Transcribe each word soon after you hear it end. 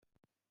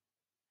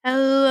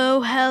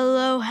Hello,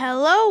 hello,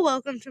 hello.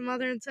 Welcome to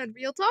Mother and Son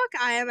Real Talk.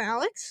 I am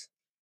Alex.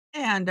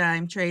 And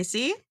I'm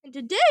Tracy. And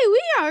today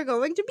we are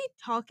going to be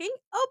talking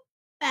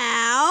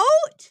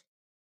about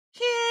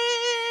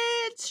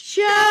Kids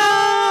shows.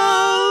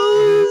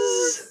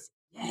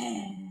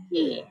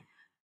 Yeah.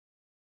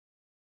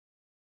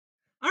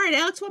 All right,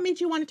 Alex, what made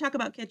you want to talk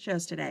about kid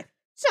shows today?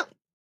 So,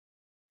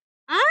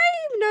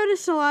 I've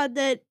noticed a lot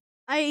that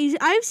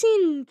I've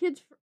seen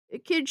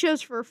kid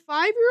shows for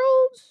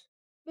 5-year-olds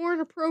more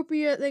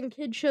inappropriate than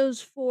kid shows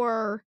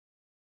for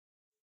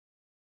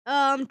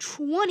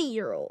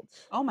 20-year-olds.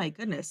 Oh my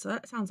goodness, so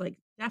that sounds like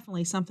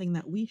definitely something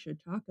that we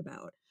should talk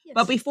about. Yes.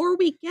 But before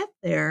we get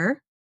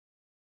there,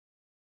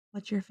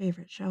 what's your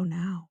favorite show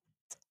now?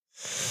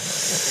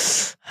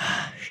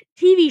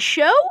 TV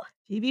show?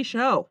 TV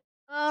show.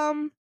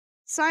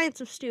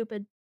 Science of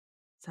Stupid.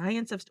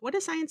 What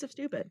is Science of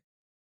Stupid?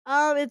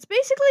 It's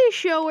basically a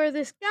show where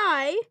this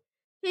guy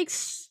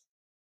takes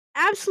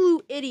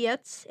absolute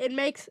idiots and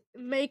makes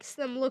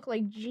them look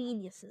like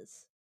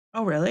geniuses.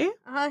 Oh, really?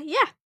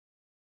 Yeah.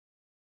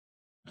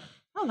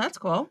 Oh, that's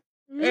cool.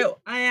 Mhm. Ew.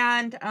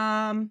 And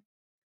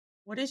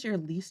what is your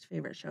least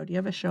favorite show? Do you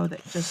have a show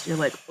that just you're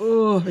like,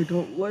 oh, I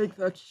don't like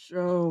that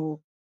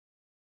show?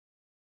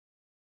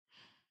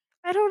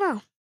 I don't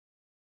know.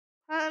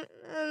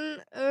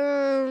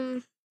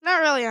 Not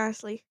really,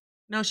 honestly.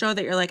 No show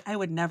that you're like, I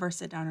would never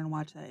sit down and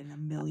watch that in a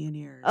million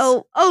years.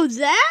 Oh,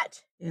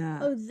 that? Yeah.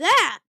 Oh,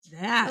 that.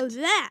 That. Oh,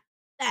 that.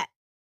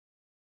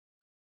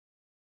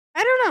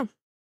 I don't know.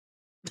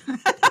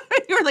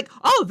 You were like,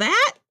 oh,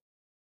 that?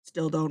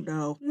 Still don't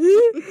know.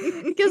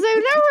 Because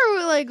I've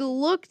never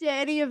looked at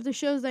any of the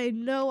shows I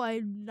know I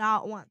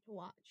not want to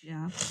watch.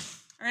 Yeah.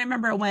 I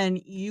remember when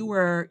you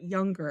were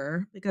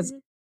younger, because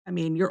I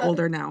mean you're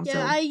older now. Yeah, so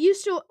I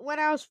used to when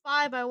I was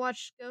 5. I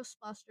watched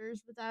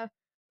Ghostbusters,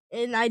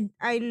 and I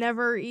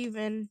never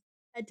even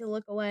had to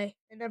look away.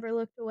 I never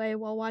looked away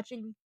while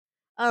watching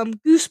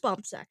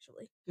Goosebumps.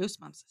 Actually,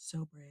 Goosebumps is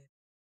so brave.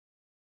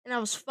 and I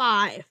was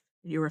 5.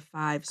 You were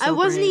 5. So I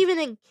wasn't brave. even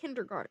in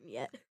kindergarten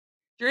yet.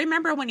 Do you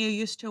remember when you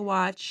used to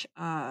watch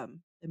the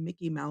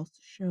Mickey Mouse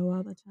show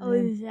all the time?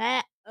 Oh,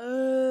 that.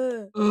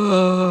 When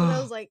I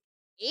was like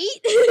 8.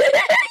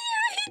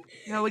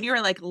 No, when you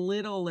were like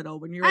little,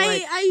 when you were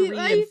like 3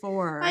 and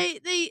 4. My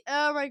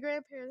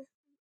grandparents,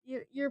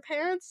 your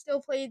parents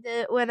still played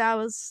it when I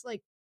was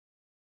like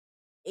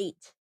 8.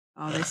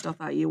 Oh, they still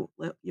thought you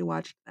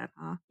watched that,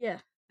 huh? Yeah.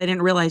 They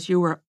didn't realize you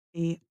were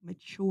a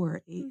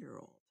mature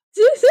 8-year-old.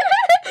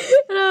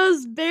 And I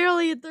was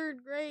barely in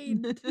 3rd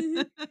grade.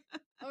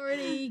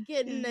 Already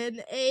getting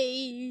an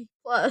A+.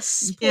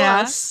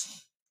 Yeah.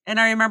 And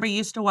I remember you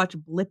used to watch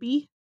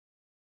Blippi.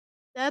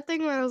 That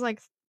thing when I was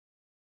like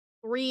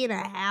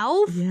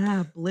 3.5.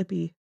 Yeah,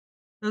 Blippi.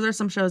 Those are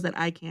some shows that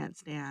I can't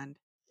stand.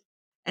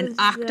 And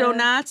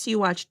Octonauts. You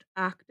watched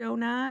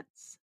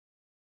Octonauts?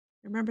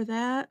 Remember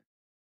that?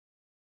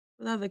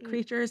 With all the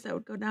creatures that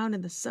would go down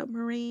in the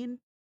submarine?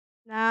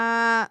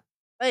 Nah.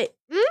 Wait.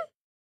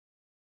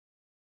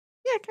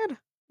 Yeah, kind of.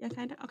 Yeah,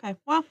 kind of. Okay.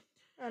 Well,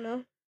 I don't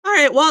know. All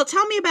right. Well,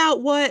 tell me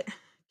about what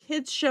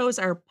kids shows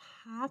are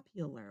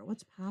popular.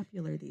 What's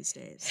popular these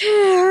days?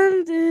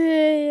 You're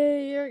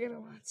gonna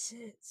want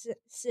to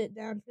sit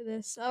down for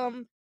this. All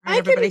right,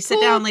 everybody,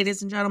 sit down,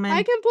 ladies and gentlemen.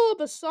 I can pull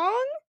up a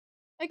song.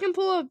 I can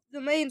pull up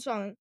the main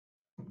song.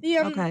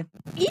 Okay.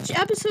 Each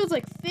episode's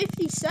like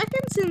 50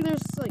 seconds, and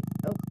there's like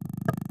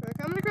we're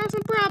coming across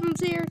some problems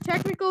here.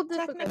 Technical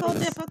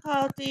difficulties.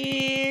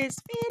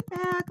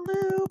 Feedback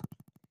loop.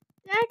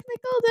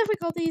 Technical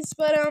difficulties,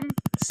 but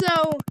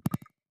so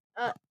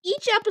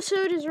each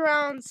episode is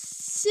around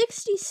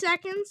 60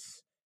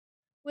 seconds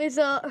with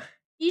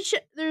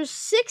there's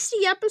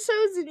 60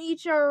 episodes and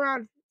each are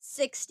around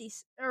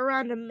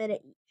around a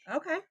minute each.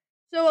 Okay.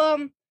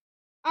 So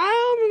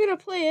I'm going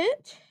to play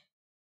it.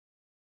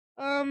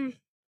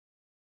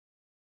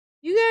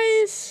 You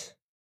guys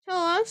tell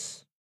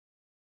us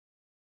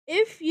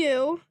if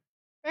you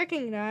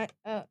recognize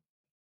I'm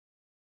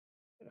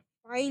gonna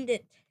find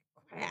it.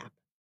 Crap.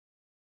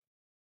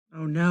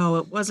 Oh no,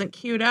 it wasn't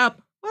queued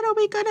up. What are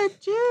we gonna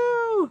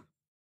do?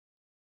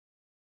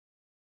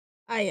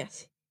 Ah,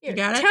 yes. Here, You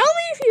got it? tell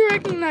me if you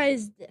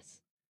recognize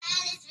this.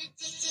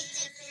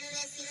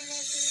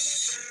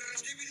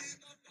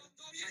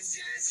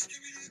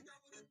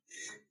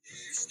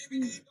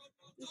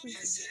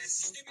 This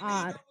is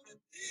odd.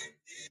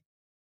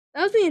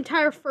 That was the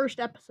entire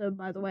first episode,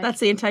 by the way. That's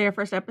the entire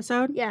first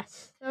episode?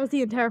 Yes, that was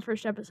the entire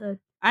first episode.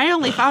 I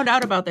only found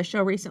out about this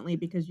show recently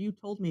because you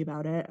told me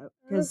about it.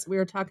 Because we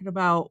were talking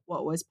about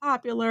what was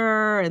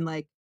popular and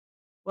like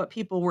what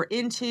people were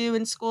into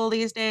in school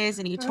these days.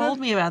 And you told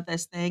me about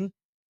this thing.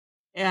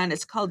 And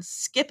it's called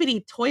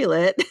Skibidi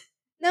Toilet.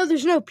 No,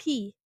 there's no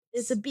P.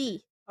 It's a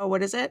B. Oh,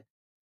 what is it?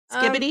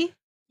 Skibidi?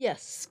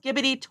 Yes.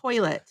 Skibidi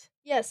Toilet.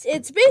 Yes,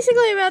 it's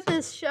basically about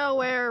this show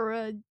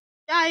where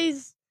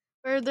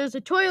where there's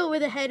a toilet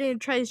with a head and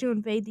it tries to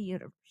invade the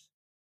universe.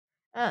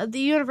 The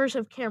universe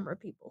of camera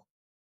people.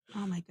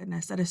 Oh my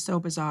goodness, that is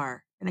so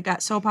bizarre. And it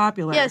got so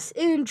popular. Yes,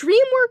 and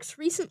DreamWorks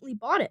recently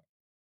bought it.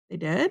 They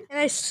did?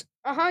 And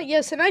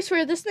yes, and I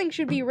swear this thing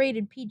should be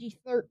rated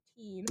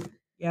PG-13.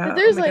 Yeah.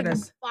 There's my like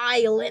goodness.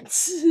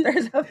 violence.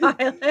 There's a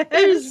violence.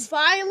 There's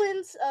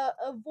violence,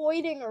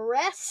 avoiding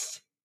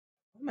arrest,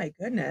 Oh my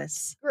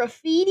goodness.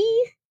 graffiti.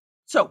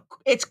 So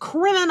it's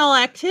criminal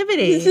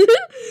activity.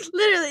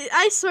 Literally,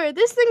 I swear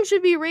this thing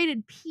should be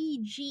rated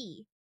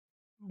PG.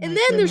 Oh And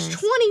my then goodness.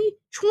 there's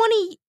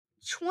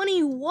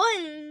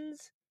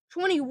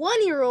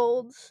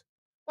 21-year-olds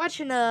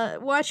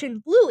watching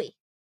Bluey.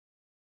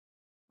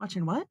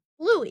 Watching what?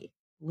 Bluey.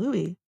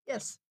 Bluey.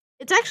 Yes.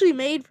 It's actually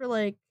made for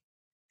like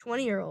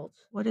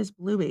 20-year-olds. What is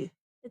Bluey?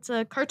 It's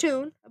a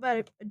cartoon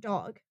about a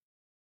dog.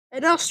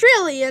 An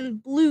Australian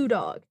blue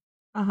dog.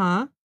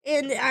 Uh-huh.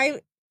 And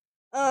it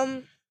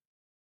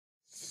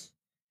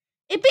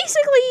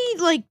basically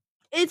like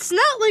it's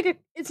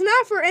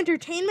not for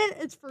entertainment,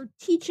 it's for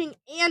teaching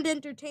and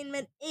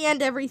entertainment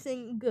and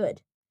everything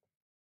good.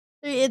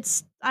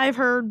 I've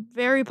heard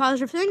very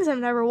positive things. I've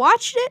never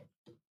watched it.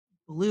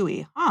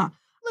 Bluey, huh?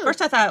 Blue.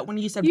 First I thought when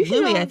you said You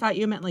should Bluey, I all- thought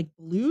you meant like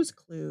Blue's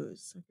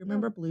Clues. You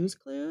remember Blue's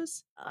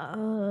Clues?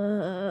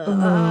 Blues.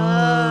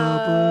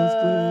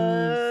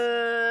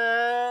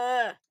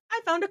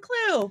 I found a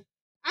clue.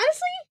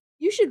 Honestly,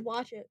 you should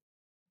watch it.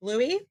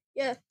 Bluey?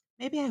 Yeah,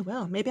 Maybe I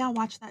will. Maybe I'll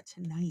watch that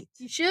tonight.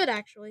 you should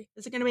actually.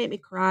 Is it gonna make me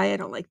cry? I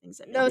don't like things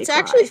that make No, me it's cry.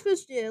 actually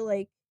supposed to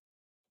like.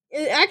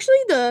 Actually,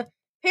 the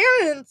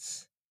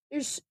parents.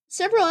 There's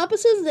several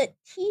episodes that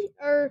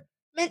are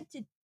meant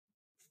to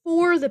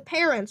for the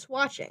parents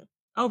watching.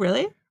 Oh,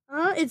 really?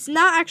 It's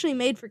not actually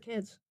made for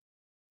kids.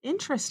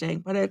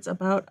 Interesting, but it's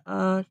about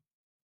a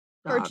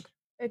dog.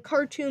 A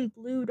cartoon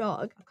blue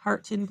dog. A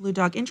cartoon blue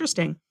dog.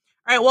 Interesting.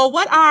 All right, well,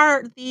 what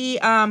are the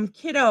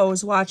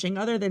kiddos watching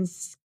other than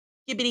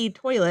Skibidi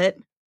Toilet?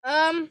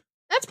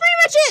 That's pretty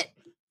much it.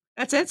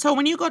 That's it? So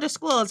when you go to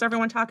school, is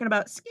everyone talking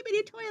about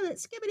Skibidi Toilet,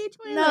 Skibidi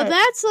Toilet? No,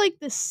 that's like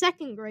the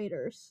second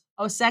graders.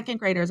 Oh, second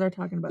graders are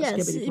talking about Yes,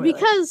 Skibidi Toilet.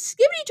 because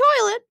Skibidi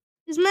Toilet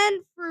is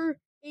meant for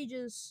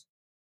ages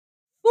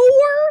 4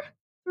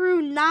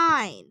 through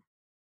 9.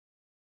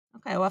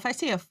 Okay, well, if I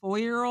see a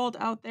 4-year-old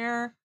out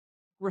there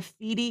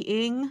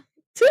graffitiing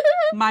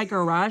my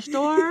garage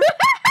door,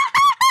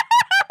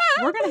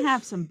 we're going to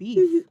have some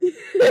beef.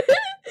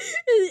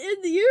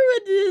 And are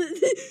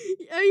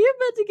you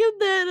about to give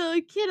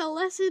that kid a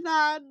lesson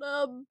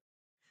on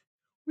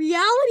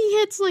reality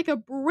hits like a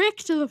brick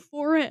to the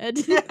forehead?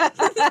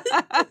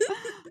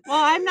 Well,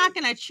 I'm not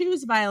going to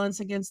choose violence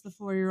against the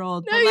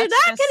 4-year-old. No, you're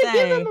not going to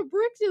give him a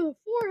brick to the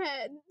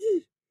forehead.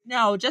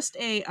 No, just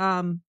a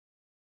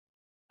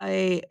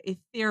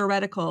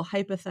theoretical,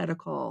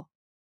 hypothetical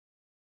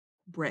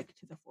brick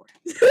to the forehead.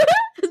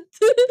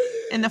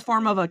 In the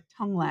form of a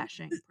tongue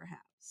lashing,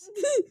 perhaps.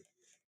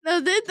 No,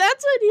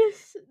 that's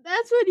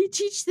when you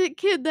teach the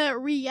kid that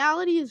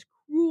reality is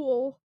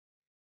cruel,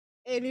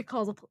 and you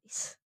call the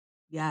police.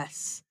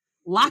 Yes,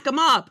 lock them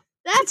up.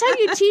 That's how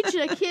you teach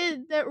a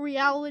kid that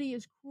reality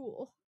is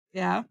cruel.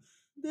 Yeah.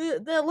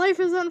 That life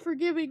is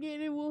unforgiving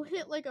and it will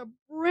hit like a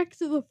brick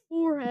to the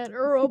forehead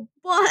or a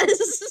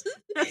bus.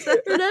 Or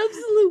an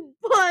absolute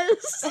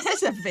bus.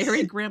 That's a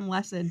very grim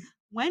lesson.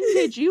 When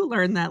did you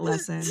learn that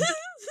lesson?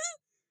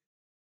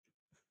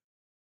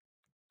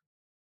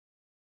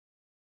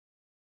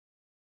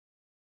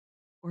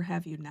 Or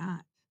have you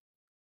not?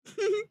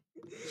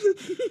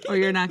 Or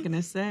you're not going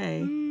to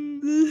say.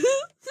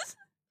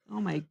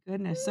 Oh my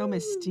goodness, so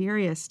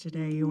mysterious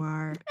today you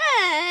are.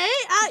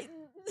 Hey,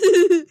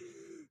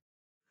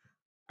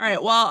 All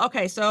right, well,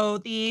 okay, so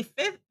the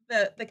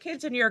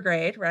kids in your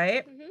grade,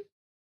 right? Mhm.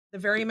 The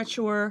very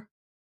mature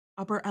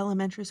upper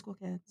elementary school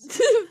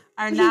kids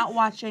are not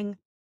watching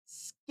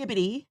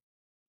Skibidi.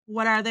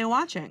 What are they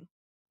watching?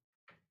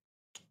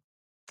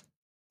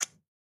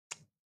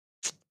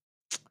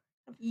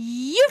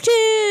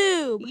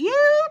 YouTube.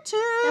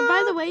 YouTube. And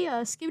by the way,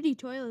 Skibidi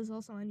Toilet is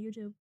also on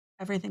YouTube.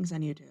 Everything's on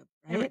YouTube,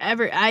 right?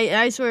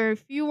 I swear,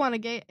 if you want to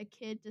get a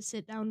kid to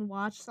sit down and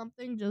watch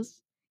something,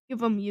 just give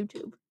them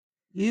YouTube.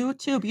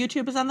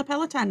 YouTube is on the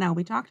Peloton now.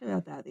 We talked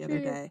about that the other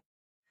day.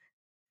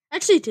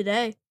 Actually,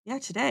 today. Yeah,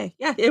 today.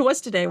 Yeah, it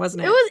was today,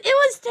 wasn't it? It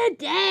was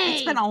today.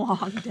 It's been a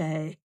long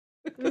day.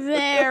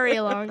 Very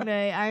long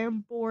day. I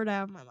am bored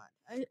out of my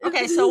mind.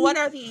 Okay, so what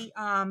are the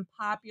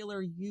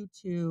popular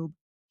YouTube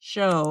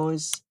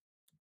shows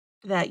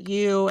that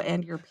you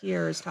and your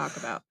peers talk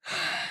about?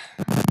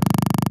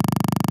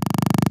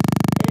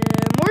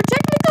 More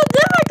technical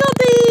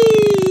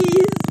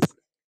difficulties.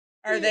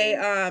 Are they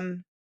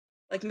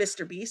like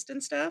Mr. Beast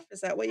and stuff?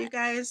 Is that what you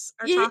guys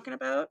are talking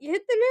about? You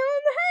hit the nail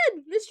on the head,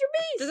 Mr.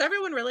 Beast. Does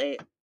everyone really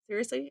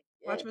seriously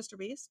watch Mr.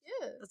 Beast?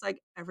 Yeah. It's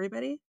like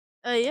everybody?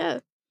 Yeah.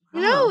 Wow.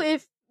 You know,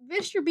 if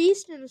Mr.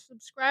 Beast and his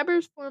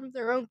subscribers formed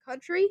their own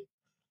country,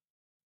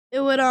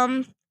 it'd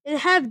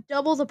have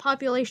double the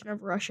population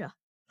of Russia.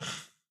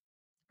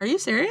 Are you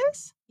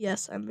serious?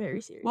 Yes, I'm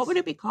very serious. What would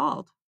it be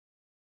called?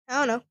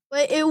 I don't know,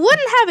 but it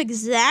wouldn't have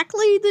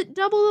exactly the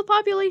double the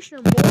population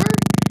or more. It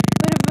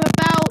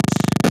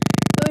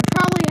would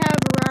probably have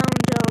around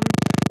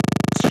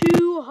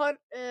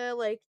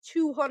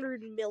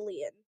 200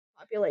 million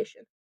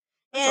population.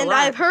 That's a And lot.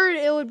 I've heard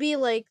it would be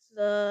like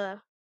the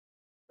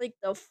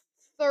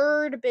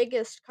third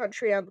biggest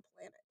country on the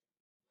planet.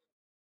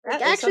 Like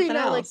That is actually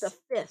something no, like the else.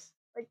 fifth.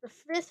 Like the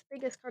fifth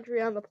biggest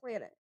country on the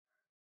planet.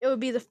 It would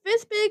be the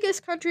fifth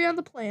biggest country on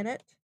the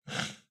planet.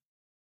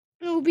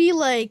 It would be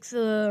like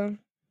the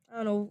I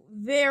don't know,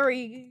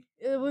 very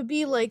it would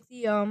be like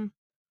the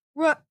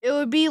it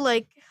would be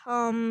like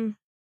it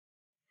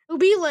would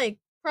be like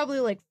probably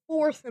like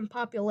fourth in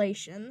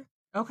population,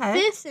 Okay.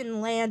 fifth in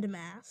land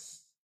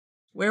mass.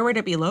 Where would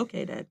it be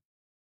located?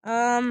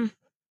 Um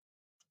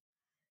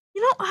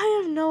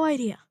I have no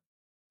idea.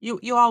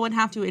 You all would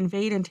have to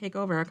invade and take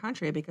over a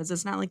country because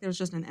it's not like there's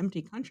just an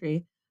empty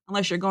country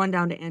unless you're going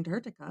down to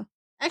Antarctica.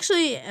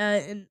 Actually,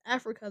 in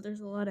Africa, there's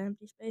a lot of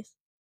empty space.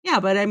 Yeah,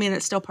 but I mean,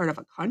 it's still part of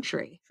a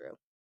country. True.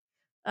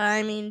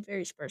 I mean,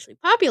 very sparsely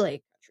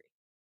populated country.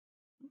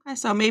 Okay,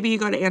 so maybe you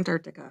go to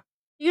Antarctica.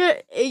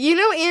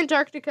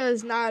 Antarctica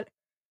is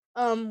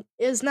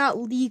not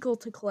legal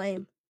to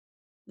claim.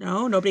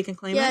 No, nobody can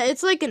claim Yeah, it?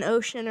 it's like an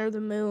ocean or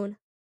the moon.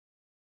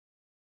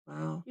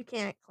 Wow. You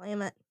can't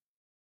claim it.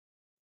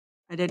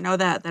 I didn't know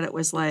that it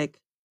was like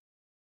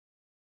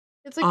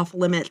It's like off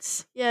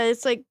limits. yeah,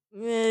 it's like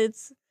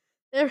it's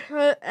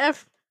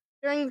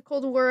during the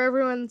Cold War,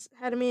 everyone's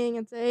had a meeting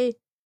and said,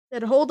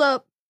 "Hold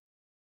up,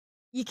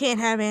 you can't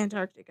have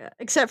Antarctica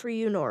except for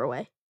you,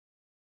 Norway."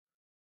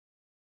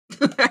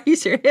 Are you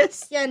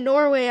serious? Yeah,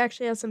 Norway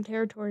actually has some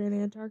territory in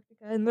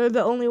Antarctica, and they're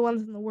the only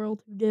ones in the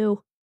world who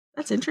do.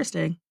 That's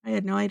interesting. I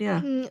had no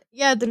idea.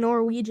 Yeah, the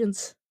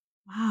Norwegians.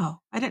 Wow.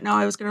 I didn't know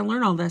I was going to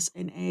learn all this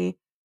in a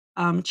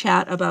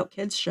chat about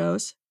kids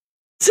shows.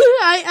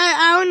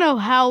 I don't know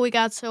how we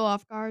got so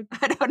off guard.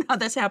 I don't know.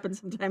 This happens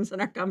sometimes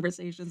in our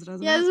conversations,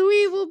 doesn't Yes, it?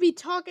 we will be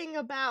talking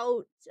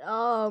about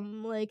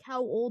like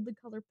how old the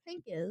color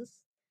pink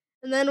is,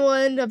 and then we'll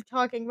end up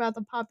talking about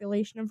the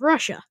population of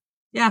Russia.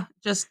 Yeah,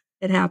 just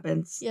it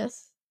happens.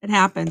 Yes, it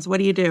happens. What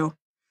do you do?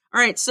 All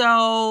right.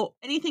 So,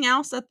 anything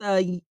else that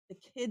the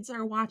kids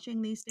are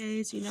watching these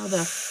days? You know,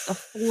 the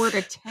 4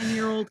 to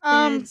 10-year-old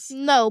kids.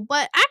 No,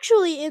 but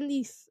actually, in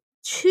the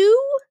 2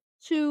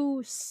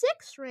 to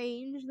 6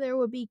 range, there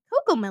would be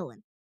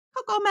Cocomelon.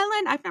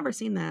 Cocomelon? I've never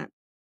seen that.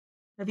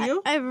 Have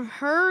you? I've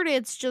heard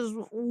it's just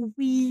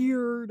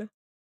weird.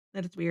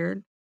 That it's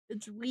weird.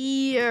 It's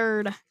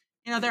weird.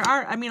 You know,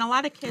 a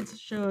lot of kids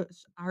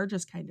shows are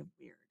just kind of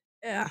weird.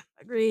 Yeah,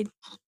 agreed.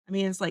 I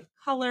mean, it's like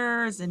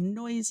colors and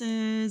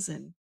noises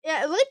and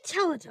yeah, like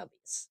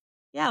Teletubbies.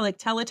 Yeah, like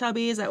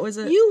Teletubbies. That was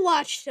a You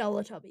watch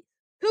Teletubbies.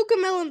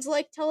 Cocomelon's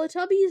like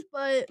Teletubbies,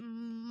 but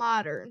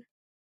modern.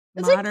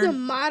 It's like the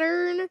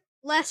modern,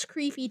 less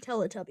creepy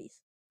Teletubbies.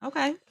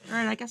 Okay. All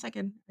right. I guess I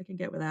can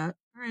get with that.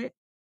 All right.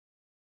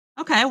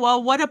 Okay.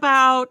 Well, what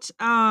about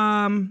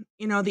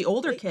the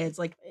older kids?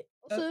 Like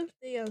also,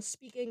 they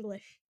speak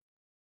English.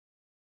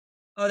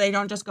 Oh, they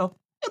don't just go.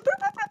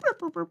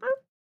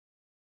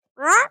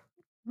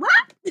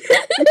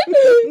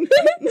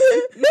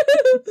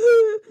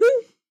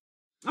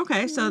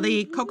 Okay, so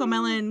the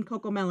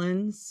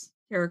Cocomelons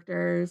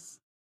characters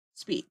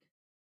speak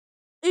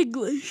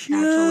English.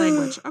 actual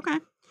language. Okay.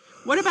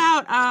 What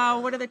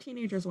about what are the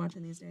teenagers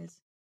watching these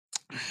days?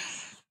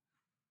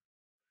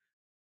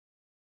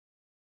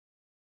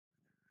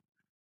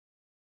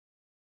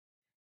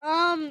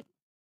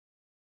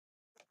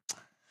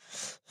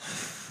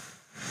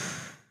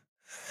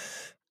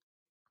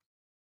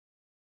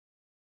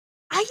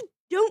 I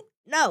don't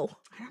know.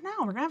 I don't know.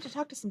 We're gonna have to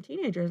talk to some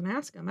teenagers and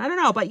ask them. I don't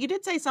know, but you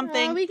did say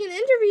something. We can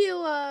interview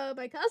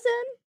my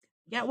cousin.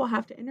 Yeah, we'll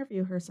have to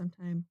interview her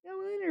sometime. Yeah,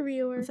 we'll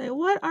interview her. And say,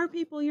 what are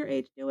people your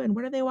age doing?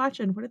 What are they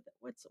watching?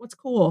 What's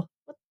cool?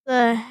 What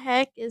the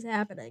heck is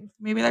happening?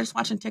 Maybe they're just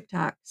watching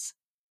TikToks.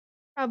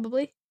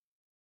 Probably.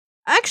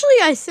 Actually,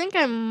 I think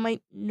I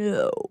might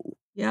know.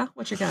 Yeah?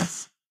 What's your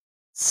guess?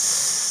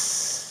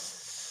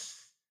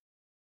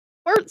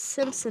 Bart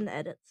Simpson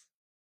edits.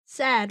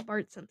 Sad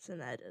Bart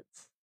Simpson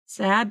edits.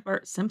 Sad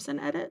Bart Simpson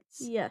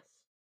edits? Yes.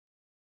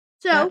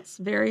 So that's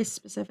very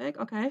specific.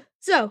 Okay.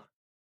 So,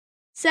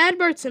 sad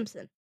Bart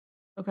Simpson.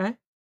 Okay.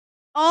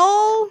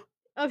 All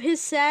of his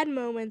sad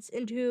moments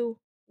into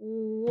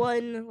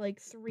one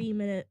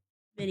 3-minute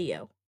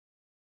video.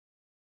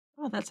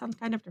 Oh, that sounds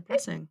kind of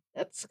depressing.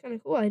 That's kind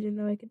of cool. I didn't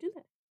know I could do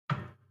that.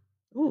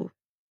 Ooh.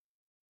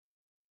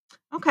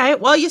 Okay.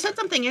 Well, you said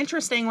something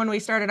interesting when we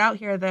started out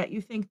here that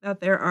you think that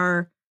there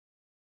are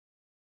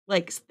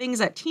things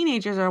that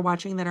teenagers are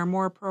watching that are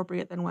more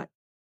appropriate than what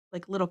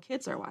little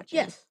kids are watching.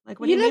 Yes.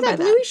 What do you mean by that?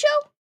 Bluey show?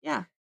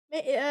 Yeah.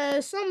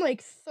 Some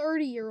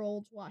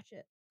 30-year-olds watch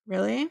it.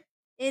 Really?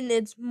 And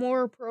it's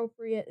more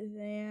appropriate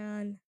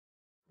than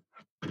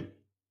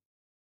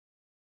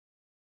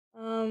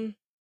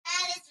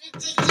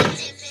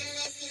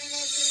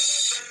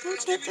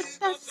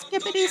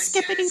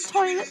Skippity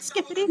toilet,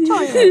 skippity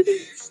toilet.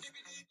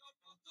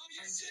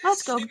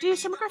 Let's go do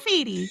some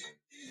graffiti.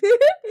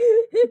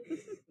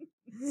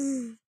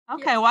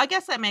 Okay, well, I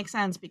guess that makes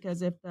sense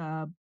because if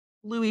the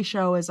Bluey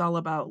show is all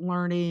about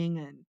learning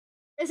and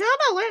it's not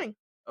about learning.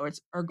 or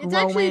growing. It's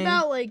actually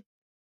about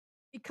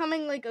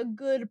becoming a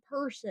good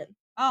person.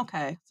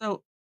 Okay.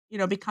 So,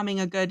 becoming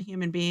a good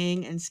human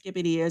being, and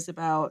Skibidi is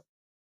about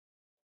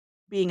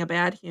being a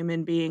bad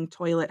human being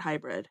toilet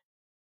hybrid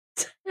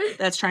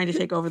that's trying to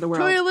take over the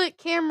world. Toilet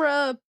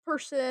camera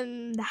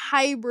person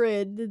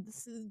hybrid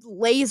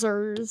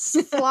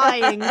lasers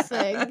flying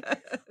thing.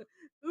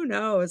 Who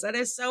knows? That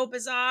is so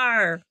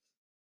bizarre.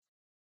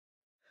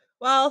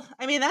 Well,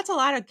 I mean, that's a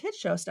lot of kid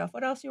show stuff.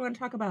 What else do you want to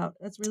talk about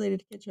that's related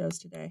to kid shows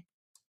today?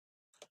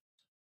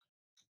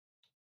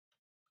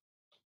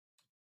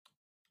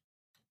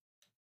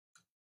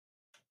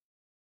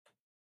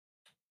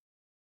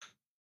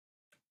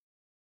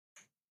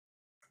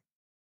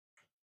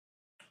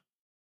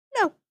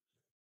 No.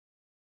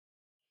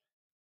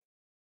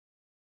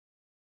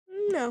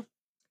 No.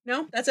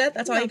 No, that's it.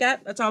 That's all No. you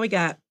got. That's all we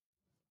got.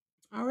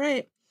 All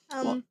right.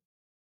 Well,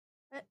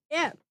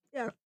 Yeah.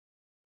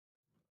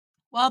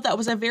 well, that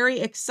was a very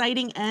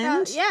exciting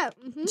end Yeah.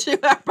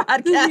 to our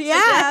podcast.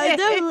 Yeah, today.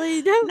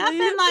 definitely.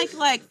 Nothing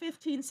like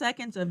 15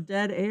 seconds of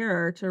dead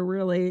air to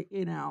really,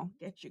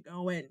 get you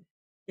going,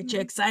 get you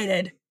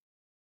excited.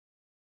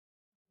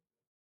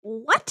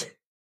 What?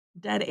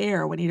 Dead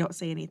air when you don't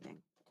say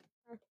anything.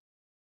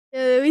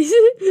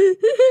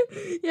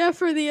 Yeah,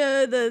 for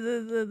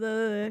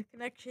the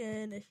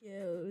connection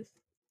issues.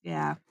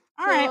 Yeah.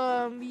 All So,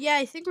 right. yeah,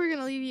 I think we're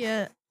gonna leave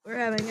you. We're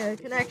having a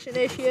connection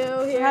issue here.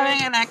 We're having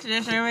an connection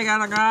issue. We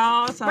gotta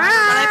go. So Bye.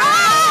 everybody,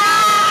 bye.